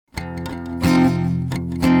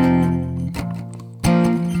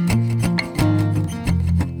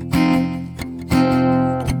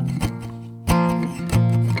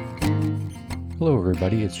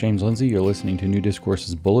everybody. It's James Lindsay. You're listening to New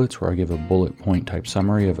Discourses Bullets, where I give a bullet point type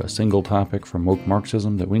summary of a single topic from woke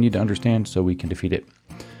Marxism that we need to understand so we can defeat it.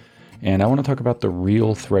 And I want to talk about the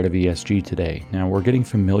real threat of ESG today. Now, we're getting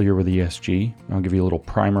familiar with ESG. I'll give you a little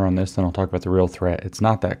primer on this, then I'll talk about the real threat. It's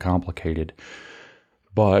not that complicated.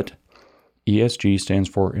 But ESG stands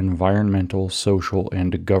for Environmental, Social,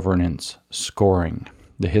 and Governance Scoring.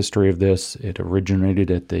 The history of this, it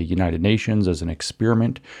originated at the United Nations as an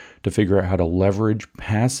experiment to figure out how to leverage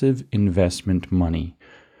passive investment money,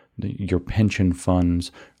 your pension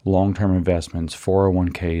funds, long-term investments,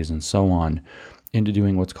 401ks, and so on, into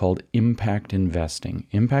doing what's called impact investing.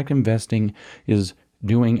 Impact investing is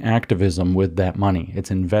doing activism with that money.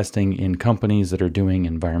 It's investing in companies that are doing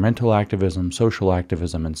environmental activism, social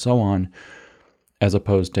activism, and so on, as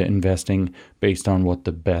opposed to investing based on what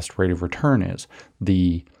the best rate of return is.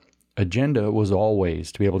 The agenda was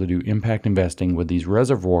always to be able to do impact investing with these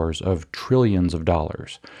reservoirs of trillions of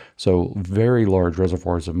dollars, so very large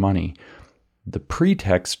reservoirs of money. The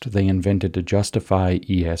pretext they invented to justify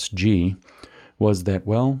ESG was that,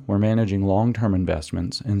 well, we're managing long-term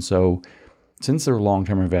investments, and so since they're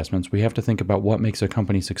long-term investments, we have to think about what makes a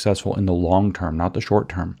company successful in the long term, not the short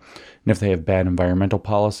term. And if they have bad environmental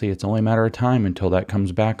policy, it's only a matter of time until that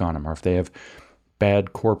comes back on them. Or if they have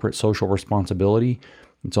bad corporate social responsibility,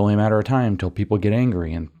 it's only a matter of time until people get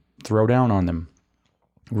angry and throw down on them,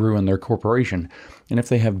 ruin their corporation. And if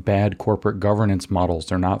they have bad corporate governance models,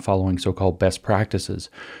 they're not following so-called best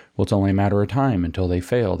practices, well, it's only a matter of time until they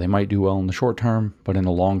fail. They might do well in the short term, but in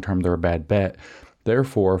the long term, they're a bad bet.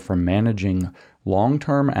 Therefore, from managing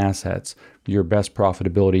long-term assets, your best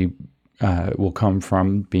profitability will come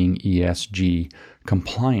from being ESG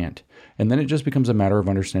compliant. And then it just becomes a matter of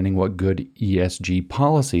understanding what good ESG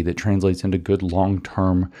policy that translates into good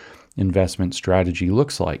long-term investment strategy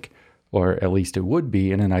looks like, or at least it would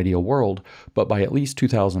be in an ideal world. But by at least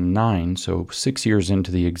 2009, so 6 years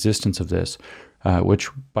into the existence of this,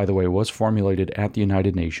 which, by the way, was formulated at the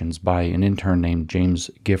United Nations by an intern named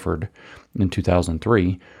James Gifford in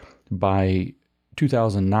 2003. By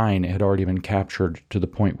 2009, it had already been captured to the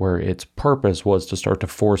point where its purpose was to start to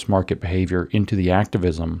force market behavior into the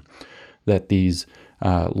activism that these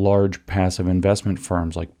large passive investment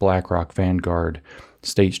firms like BlackRock, Vanguard,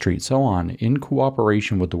 State Street, so on, in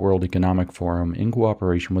cooperation with the World Economic Forum, in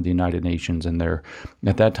cooperation with the United Nations and their,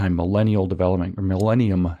 at that time, Millennium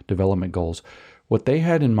Development Goals, what they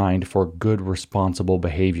had in mind for good, responsible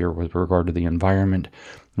behavior with regard to the environment,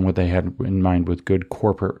 and what they had in mind with good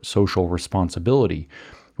corporate social responsibility,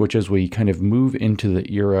 which as we kind of move into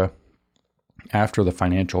the era after the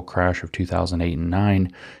financial crash of 2008 and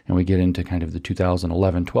 9, and we get into kind of the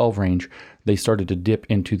 2011-12 range, they started to dip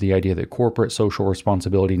into the idea that corporate social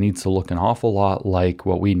responsibility needs to look an awful lot like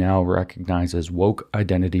what we now recognize as woke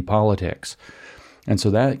identity politics. And so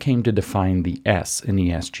that came to define the S in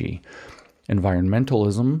ESG.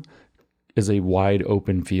 Environmentalism is a wide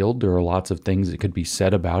open field. There are lots of things that could be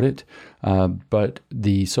said about it, but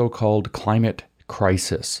the so-called climate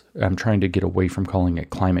crisis, I'm trying to get away from calling it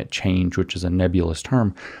climate change, which is a nebulous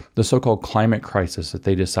term. The so-called climate crisis that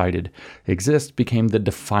they decided exists became the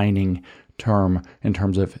defining term in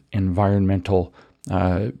terms of environmental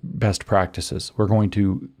best practices. We're going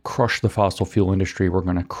to crush the fossil fuel industry. We're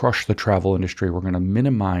going to crush the travel industry. We're going to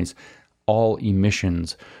minimize all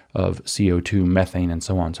emissions of CO2, methane, and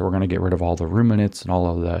so on. So we're going to get rid of all the ruminants and all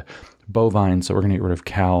of the bovines. So we're going to get rid of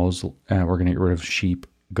cows. We're going to get rid of sheep,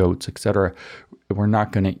 goats, etc. We're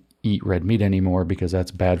not going to eat red meat anymore because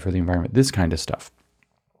that's bad for the environment, this kind of stuff.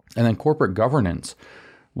 And then corporate governance,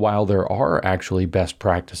 while there are actually best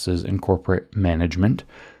practices in corporate management,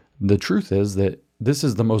 the truth is that this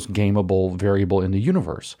is the most gameable variable in the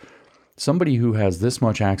universe. Somebody who has this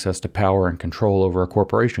much access to power and control over a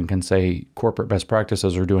corporation can say corporate best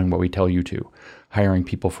practices are doing what we tell you to. Hiring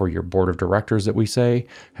people for your board of directors that we say,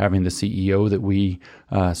 having the CEO that we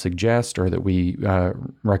suggest or that we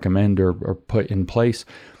recommend or put in place,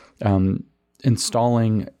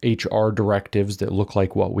 installing HR directives that look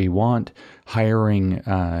like what we want, hiring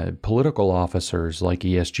political officers like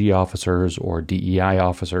ESG officers or DEI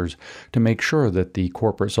officers to make sure that the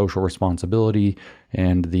corporate social responsibility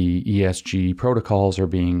and the ESG protocols are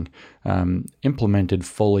being implemented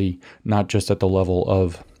fully, not just at the level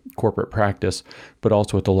of corporate practice, but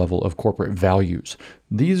also at the level of corporate values.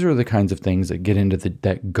 These are the kinds of things that get into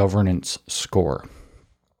that governance score.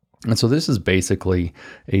 And so this is basically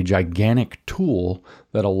a gigantic tool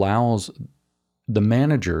that allows the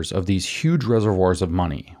managers of these huge reservoirs of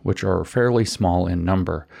money, which are fairly small in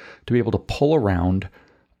number, to be able to pull around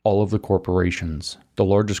all of the corporations, the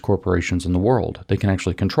largest corporations in the world. They can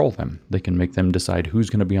actually control them. They can make them decide who's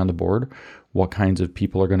going to be on the board, what kinds of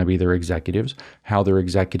people are going to be their executives, how their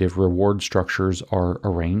executive reward structures are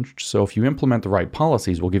arranged. So if you implement the right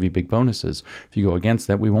policies, we'll give you big bonuses. If you go against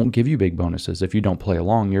that, we won't give you big bonuses. If you don't play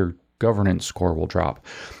along, your governance score will drop.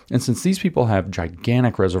 And since these people have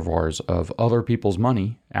gigantic reservoirs of other people's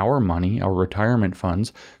money, our retirement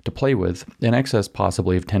funds, to play with, in excess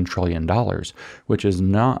possibly of $10 trillion, which is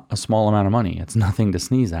not a small amount of money. It's nothing to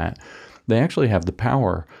sneeze at. They actually have the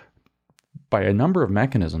power by a number of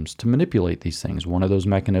mechanisms to manipulate these things. One of those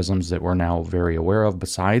mechanisms that we're now very aware of,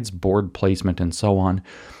 besides board placement and so on,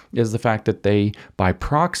 is the fact that they, by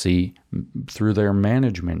proxy, through their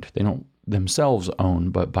management, they don't themselves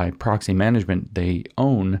own, but by proxy management, they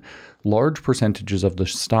own large percentages of the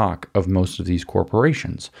stock of most of these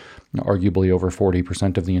corporations. Arguably over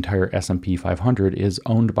 40% of the entire S&P 500 is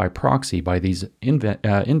owned by proxy by these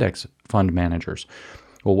index fund managers.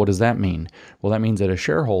 Well, what does that mean? Well, that means that a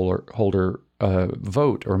shareholder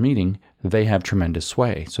vote or meeting, they have tremendous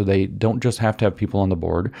sway. So they don't just have to have people on the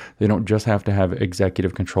board. They don't just have to have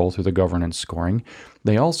executive control through the governance scoring.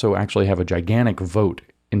 They also actually have a gigantic vote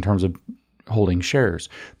in terms of holding shares.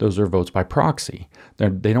 Those are votes by proxy.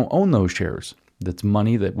 They don't own those shares. That's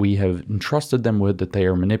money that we have entrusted them with, that they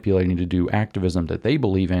are manipulating to do activism that they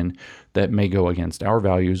believe in that may go against our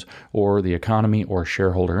values or the economy or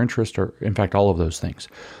shareholder interest, or in fact, all of those things.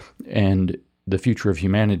 And the future of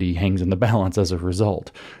humanity hangs in the balance as a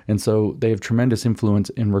result. And so they have tremendous influence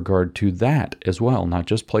in regard to that as well, not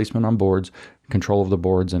just placement on boards, control of the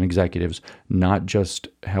boards and executives, not just,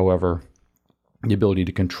 however, the ability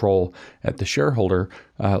to control at the shareholder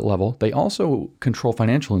level. They also control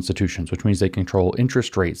financial institutions, which means they control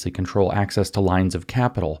interest rates. They control access to lines of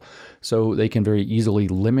capital. So they can very easily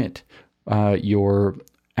limit your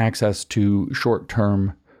access to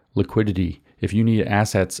short-term liquidity. If you need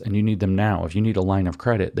assets and you need them now, if you need a line of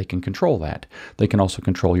credit, they can control that. They can also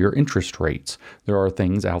control your interest rates. There are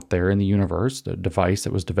things out there in the universe, the device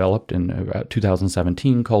that was developed in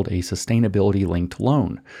 2017 called a sustainability-linked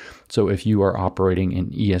loan. So if you are operating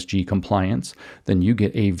in ESG compliance, then you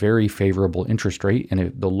get a very favorable interest rate.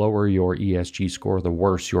 And the lower your ESG score, the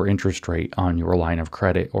worse your interest rate on your line of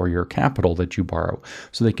credit or your capital that you borrow.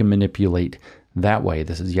 So they can manipulate that way.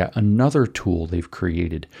 This is yet another tool they've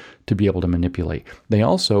created to be able to manipulate. They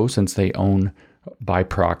also, since they own by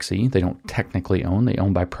proxy, they don't technically own, they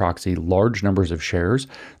own by proxy large numbers of shares,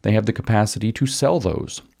 they have the capacity to sell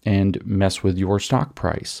those and mess with your stock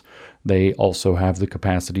price. They also have the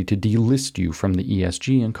capacity to delist you from the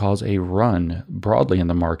ESG and cause a run broadly in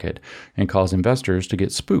the market and cause investors to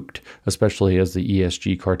get spooked, especially as the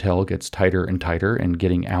ESG cartel gets tighter and tighter and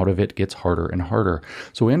getting out of it gets harder and harder.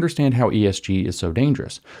 So we understand how ESG is so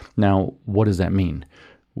dangerous. Now, what does that mean?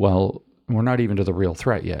 Well, we're not even to the real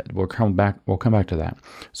threat yet. We'll come back to that.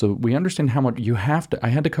 So we understand how much you have to. I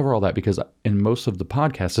had to cover all that because in most of the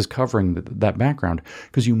podcast is covering that background,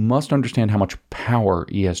 because you must understand how much power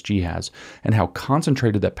ESG has and how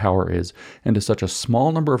concentrated that power is into such a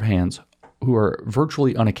small number of hands who are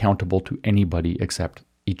virtually unaccountable to anybody except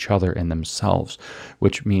each other and themselves,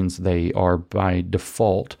 which means they are by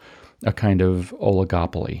default a kind of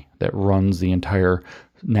oligopoly that runs the entire,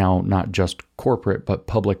 now not just corporate, but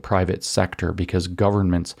public-private sector, because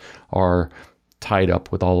governments are tied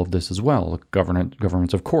up with all of this as well.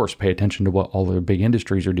 Governments, of course, pay attention to what all the big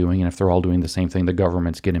industries are doing, and if they're all doing the same thing, the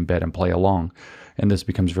governments get in bed and play along, and this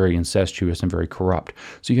becomes very incestuous and very corrupt.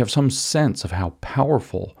 So you have some sense of how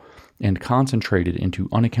powerful and concentrated into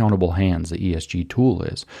unaccountable hands the ESG tool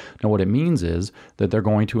is. Now, what it means is that they're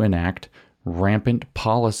going to enact rampant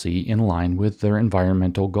policy in line with their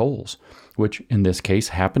environmental goals, which in this case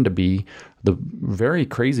happen to be the very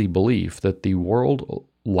crazy belief that the world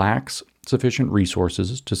lacks sufficient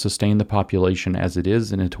resources to sustain the population as it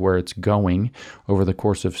is and to where it's going over the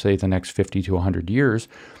course of, say, the next 50 to 100 years,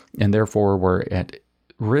 and therefore we're at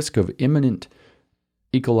risk of imminent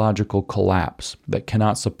ecological collapse that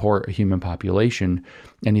cannot support a human population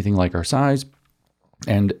anything like our size.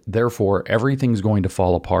 And therefore, everything's going to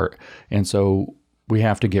fall apart. And so we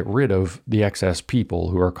have to get rid of the excess people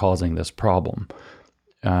who are causing this problem,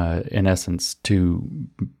 in essence, to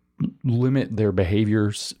limit their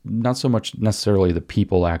behaviors. Not so much necessarily the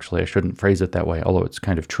people, actually. I shouldn't phrase it that way, although it's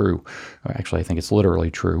kind of true. Actually, I think it's literally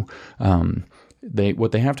true.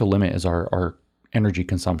 What they have to limit is our energy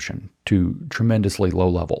consumption to tremendously low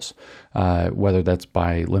levels, whether that's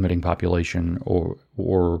by limiting population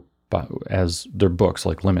or as their books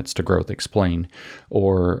like Limits to Growth explain,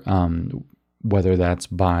 or whether that's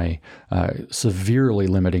by severely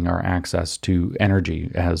limiting our access to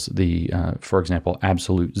energy, as the, for example,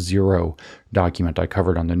 Absolute Zero document I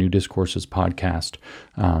covered on the New Discourses podcast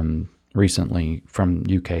recently from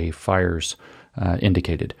UK fires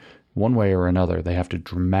indicated. One way or another, they have to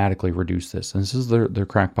dramatically reduce this. And this is their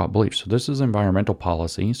crackpot belief. So this is environmental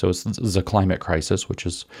policy. So this is a climate crisis, which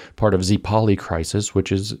is part of the poly crisis,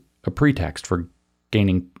 which is a pretext for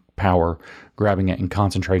gaining power, grabbing it and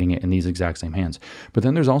concentrating it in these exact same hands. But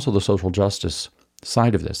then there's also the social justice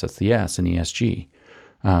side of this. That's the S in ESG.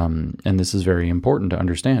 And this is very important to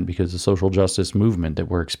understand, because the social justice movement that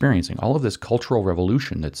we're experiencing, all of this cultural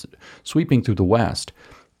revolution that's sweeping through the West,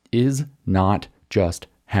 is not just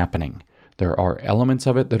happening. There are elements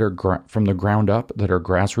of it that are from the ground up, that are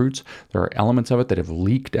grassroots. There are elements of it that have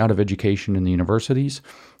leaked out of education in the universities.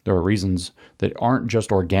 There are reasons that aren't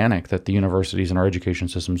just organic that the universities and our education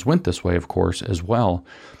systems went this way, of course, as well.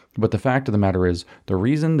 But the fact of the matter is, the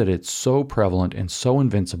reason that it's so prevalent and so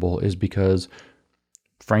invincible is because,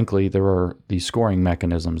 frankly, there are these scoring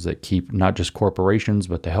mechanisms that keep not just corporations,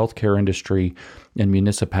 but the healthcare industry and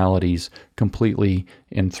municipalities completely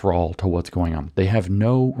in thrall to what's going on. They have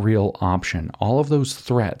no real option. All of those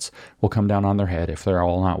threats will come down on their head if they're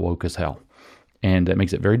all not woke as hell. And that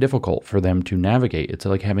makes it very difficult for them to navigate. It's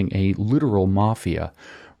like having a literal mafia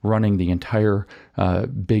running the entire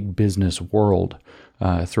big business world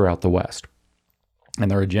throughout the West. And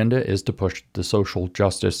their agenda is to push the social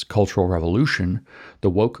justice cultural revolution, the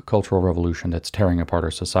woke cultural revolution that's tearing apart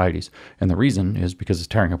our societies. And the reason is because it's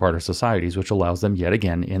tearing apart our societies, which allows them yet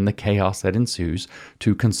again, in the chaos that ensues,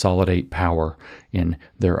 to consolidate power in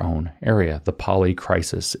their own area. The poly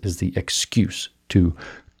crisis is the excuse to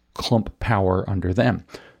clump power under them.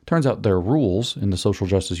 Turns out their rules in the social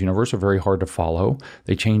justice universe are very hard to follow.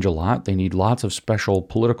 They change a lot. They need lots of special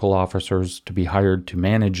political officers to be hired to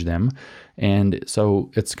manage them. And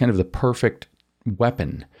so it's kind of the perfect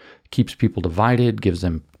weapon. Keeps people divided, gives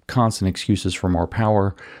them constant excuses for more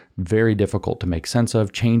power, very difficult to make sense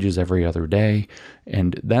of, changes every other day.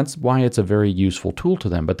 And that's why it's a very useful tool to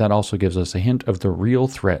them. But that also gives us a hint of the real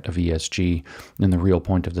threat of ESG and the real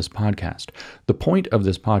point of this podcast. The point of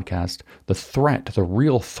this podcast, the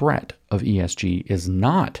real threat of ESG is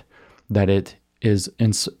not that it is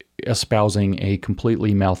espousing a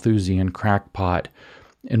completely Malthusian crackpot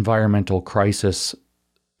environmental crisis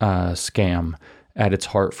scam at its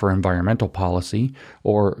heart for environmental policy,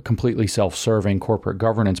 or completely self-serving corporate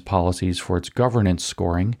governance policies for its governance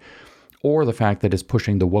scoring, or the fact that it's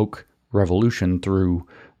pushing the woke revolution through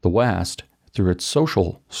the West through its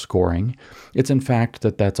social scoring. It's in fact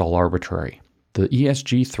that that's all arbitrary. The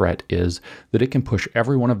ESG threat is that it can push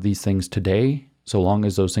every one of these things today, so long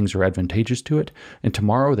as those things are advantageous to it, and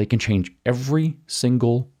tomorrow they can change every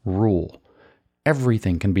single rule.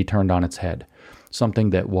 Everything can be turned on its head. Something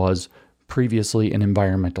that was previously an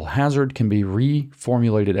environmental hazard can be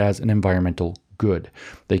reformulated as an environmental good.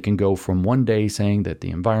 They can go from one day saying that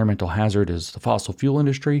the environmental hazard is the fossil fuel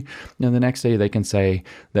industry, and the next day they can say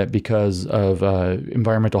that because of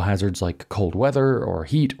environmental hazards like cold weather or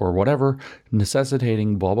heat or whatever,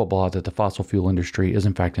 necessitating blah, blah, blah, that the fossil fuel industry is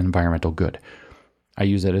in fact an environmental good. I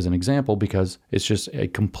use that as an example because it's just a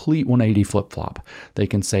complete 180 flip-flop. They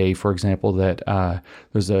can say, for example, that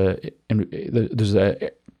there's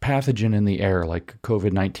a pathogen in the air like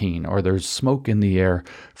COVID-19, or there's smoke in the air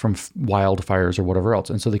from wildfires or whatever else.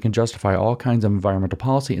 And so they can justify all kinds of environmental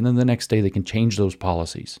policy, and then the next day they can change those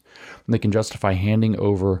policies. And they can justify handing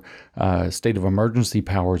over state of emergency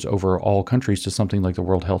powers over all countries to something like the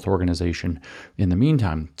World Health Organization in the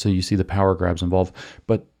meantime. So you see the power grabs involved.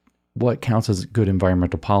 But what counts as good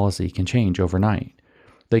environmental policy can change overnight.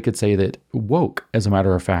 They could say that woke, as a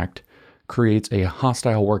matter of fact, creates a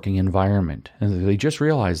hostile working environment. And they just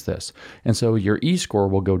realized this. And so your E-score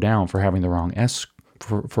will go down for having the wrong S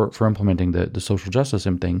for implementing the social justice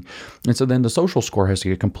thing. And so then the social score has to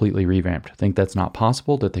get completely revamped. Think that's not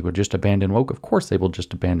possible, that they would just abandon woke? Of course they will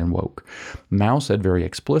just abandon woke. Mao said very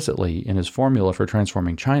explicitly in his formula for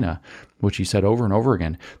transforming China, which he said over and over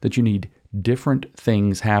again, that you need different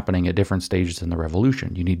things happening at different stages in the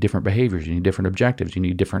revolution. You need different behaviors, you need different objectives, you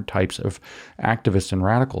need different types of activists and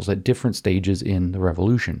radicals at different stages in the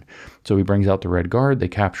revolution. So he brings out the Red Guard. They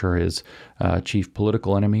capture his chief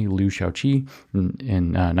political enemy, Liu Shaoqi,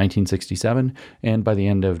 in 1967. And by the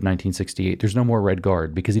end of 1968, there's no more Red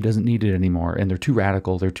Guard because he doesn't need it anymore. And they're too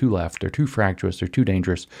radical, they're too left, they're too fractious, they're too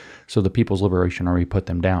dangerous. So the People's Liberation Army put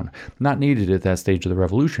them down. Not needed at that stage of the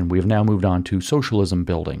revolution. We have now moved on to socialism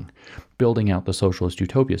building out the socialist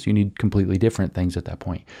utopias. You need completely different things at that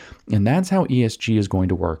point. And that's how ESG is going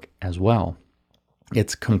to work as well.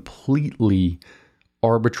 It's completely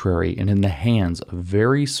arbitrary and in the hands of a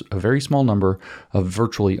very small number of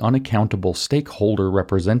virtually unaccountable stakeholder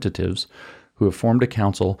representatives who have formed a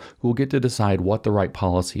council who will get to decide what the right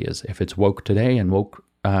policy is. If it's woke today and woke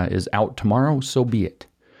is out tomorrow, so be it.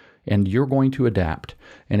 And you're going to adapt.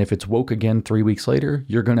 And if it's woke again 3 weeks later,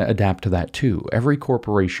 you're going to adapt to that too. Every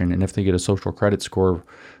corporation, and if they get a social credit score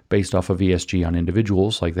based off of ESG on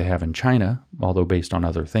individuals like they have in China, although based on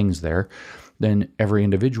other things there, then every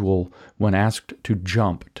individual, when asked to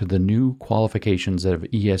jump to the new qualifications of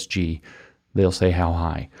ESG, they'll say how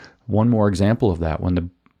high. One more example of that, when the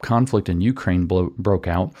conflict in Ukraine broke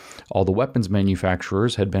out, all the weapons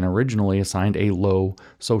manufacturers had been originally assigned a low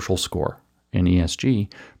social score in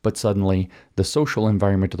ESG, but suddenly the social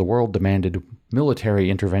environment of the world demanded military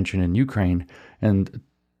intervention in Ukraine, and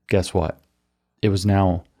guess what? It was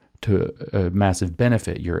now to a massive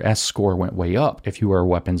benefit. Your S score went way up if you are a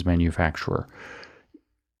weapons manufacturer.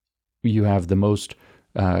 You have the most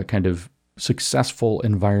kind of successful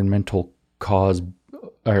electric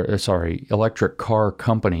car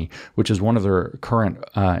company, which is one of their current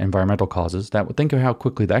environmental causes. Think of how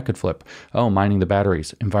quickly that could flip. Oh, mining the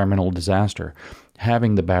batteries, environmental disaster.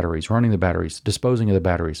 Having the batteries, running the batteries, disposing of the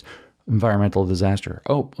batteries, environmental disaster.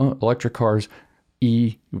 Electric cars,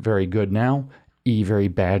 E, very good now. E, very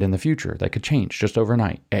bad in the future. That could change just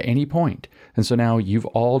overnight at any point. And so now you've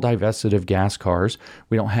all divested of gas cars.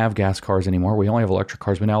 We don't have gas cars anymore. We only have electric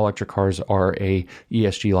cars, but now electric cars are a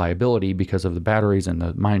ESG liability because of the batteries and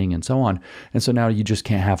the mining and so on. And so now you just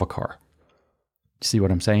can't have a car. See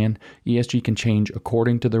what I'm saying? ESG can change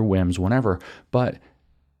according to their whims whenever, but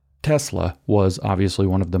Tesla was obviously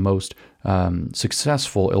one of the most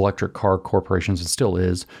successful electric car corporations, and still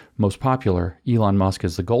is most popular. Elon Musk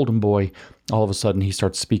is the golden boy. All of a sudden, he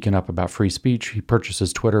starts speaking up about free speech. He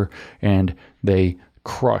purchases Twitter, and they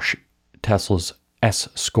crush Tesla's S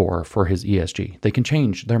score for his ESG. They can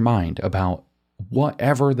change their mind about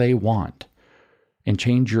whatever they want and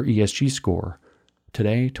change your ESG score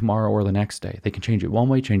today, tomorrow, or the next day. They can change it one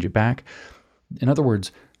way, change it back. In other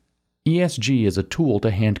words, ESG is a tool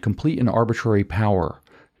to hand complete and arbitrary power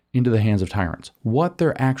into the hands of tyrants. What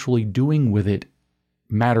they're actually doing with it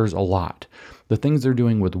matters a lot. The things they're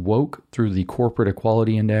doing with woke through the corporate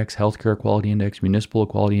equality index, healthcare equality index, municipal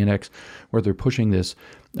equality index, where they're pushing this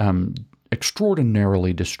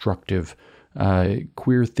extraordinarily destructive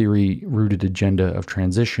queer theory rooted agenda of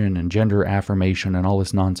transition and gender affirmation and all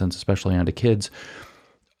this nonsense, especially onto kids.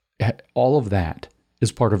 All of that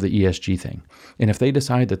is part of the ESG thing. And if they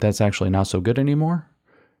decide that that's actually not so good anymore,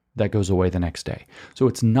 that goes away the next day. So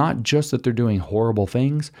it's not just that they're doing horrible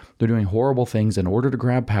things. They're doing horrible things in order to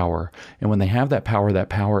grab power. And when they have that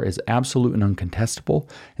power is absolute and uncontestable.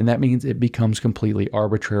 And that means it becomes completely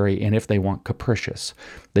arbitrary. And if they want, capricious.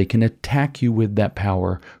 They can attack you with that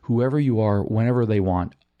power, whoever you are, whenever they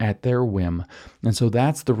want, at their whim. And so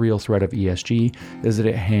that's the real threat of ESG, is that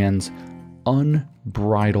it hands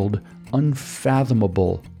unbridled,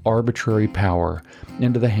 unfathomable, arbitrary power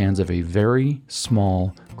into the hands of a very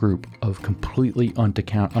small group of completely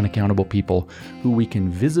unaccountable people who we can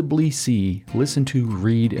visibly see, listen to,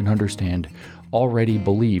 read, and understand already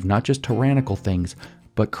believe not just tyrannical things,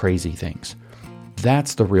 but crazy things.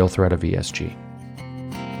 That's the real threat of ESG.